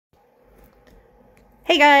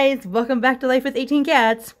Hey guys, welcome back to Life with 18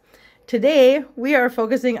 Cats. Today we are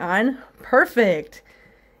focusing on Purr-Fect.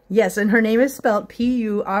 Yes, and her name is spelled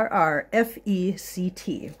P-U-R-R-F-E-C-T.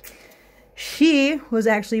 She was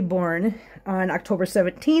actually born on October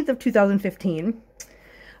 17th of 2015.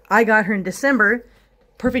 I got her in December.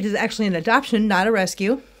 Purr-Fect is actually an adoption, not a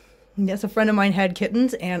rescue. Yes, a friend of mine had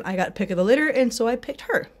kittens and I got pick of the litter, and so I picked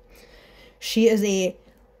her. She is a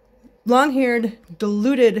long-haired,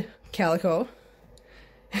 diluted calico.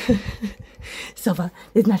 Silva,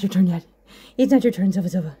 it's not your turn yet. It's not your turn,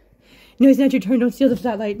 Silva. No, it's not your turn. Don't steal the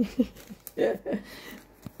spotlight.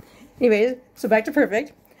 Anyways, so back to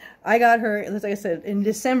Purr-Fect. I got her, like I said, in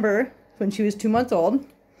December when she was 2 months old.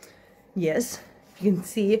 Yes, you can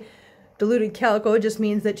see diluted calico just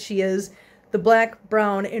means that she is the black,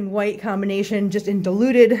 brown, and white combination, just in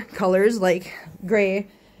diluted colors like gray,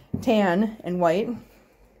 tan, and white.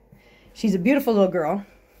 She's a beautiful little girl.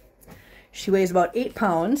 She weighs about 8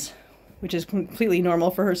 pounds, which is completely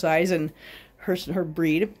normal for her size and her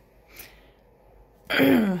breed.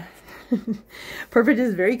 Purr-Fect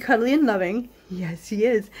is very cuddly and loving. Yes, she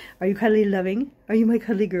is. Are you cuddly and loving? Are you my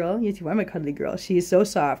cuddly girl? Yes, you are my cuddly girl. She is so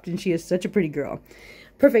soft and she is such a pretty girl.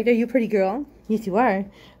 Purr-Fect, are you a pretty girl? Yes, you are.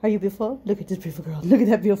 Are you beautiful? Look at this beautiful girl. Look at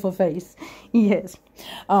that beautiful face. Yes.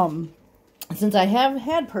 Since I have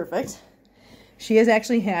had Purr-Fect, she has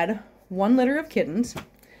actually had 1 litter of kittens.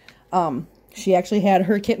 She actually had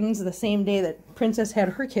her kittens the same day that Princess had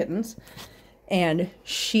her kittens, and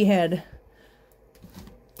she had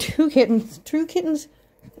two kittens.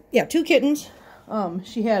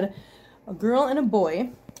 She had a girl and a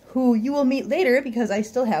boy, who you will meet later because I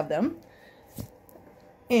still have them,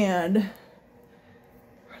 and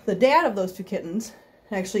the dad of those 2 kittens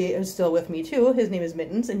actually is still with me too. His name is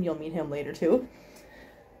Mittens, and you'll meet him later too.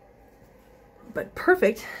 But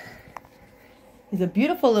Purr-Fect is a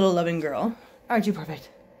beautiful little loving girl. Aren't you, Purr-Fect?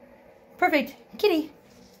 Purr-Fect, kitty.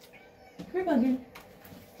 Come on, here.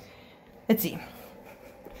 Let's see.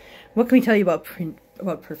 What can we tell you about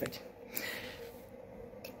Purr-Fect?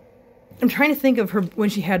 I'm trying to think of her when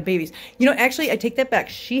she had babies. You know, actually, I take that back.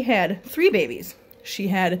 She had 3 babies. She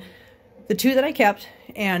had the 2 that I kept,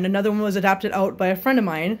 and another one was adopted out by a friend of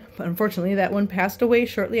mine. But unfortunately, that one passed away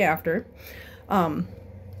shortly after.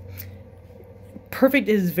 Purr-Fect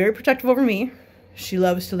is very protective over me. She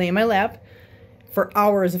loves to lay in my lap for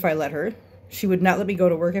hours if I let her. She would not let me go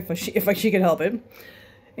to work if she could help it.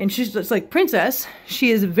 And she's just like Princess.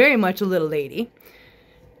 She is very much a little lady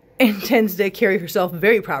and tends to carry herself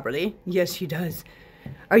very properly. Yes, she does.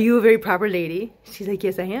 Are you a very proper lady? She's like,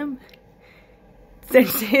 yes, I am.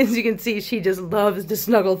 As you can see, she just loves to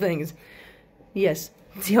snuggle things. Yes,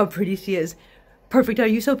 see how pretty she is. Purr-Fect, are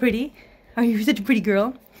you so pretty? Are you such a pretty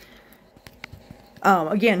girl?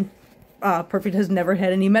 Again, Purr-Fect has never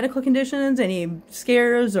had any medical conditions, any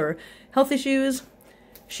scares, or health issues.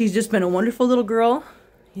 She's just been a wonderful little girl.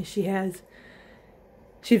 Yes, she has.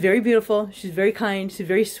 She's very beautiful. She's very kind. She's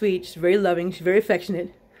very sweet. She's very loving. She's very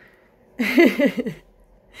affectionate.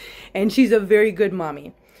 And she's a very good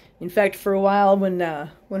mommy. In fact, for a while, when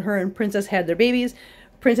her and Princess had their babies,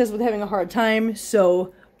 Princess was having a hard time,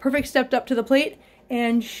 so Purr-Fect stepped up to the plate,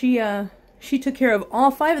 and she took care of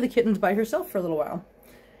all 5 of the kittens by herself for a little while.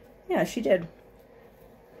 Yeah, she did.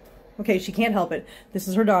 Okay, she can't help it. This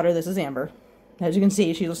is her daughter. This is Amber. As you can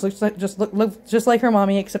see, she looks like just like her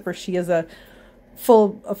mommy, except for she is a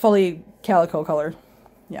fully calico color.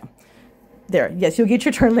 Yeah. There. Yes, you'll get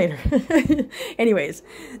your turn later. Anyways,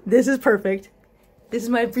 this is Purr-Fect. This is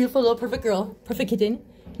my beautiful little Purr-Fect girl. Purr-Fect kitten.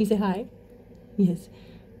 Can you say hi? Yes.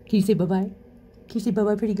 Can you say bye-bye? Can you say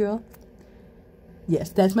bye-bye, pretty girl?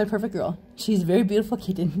 Yes, that's my Purr-Fect girl. She's a very beautiful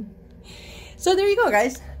kitten. So there you go,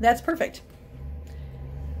 guys. That's Purr-Fect.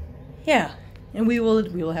 Yeah, and we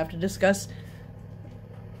will have to discuss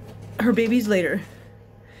her babies later.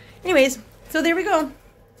 Anyways, so there we go.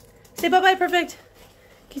 Say bye-bye, Purr-Fect.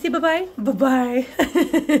 Can you say bye-bye? Bye-bye.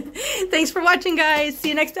 Thanks for watching, guys. See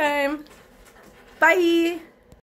you next time. Bye.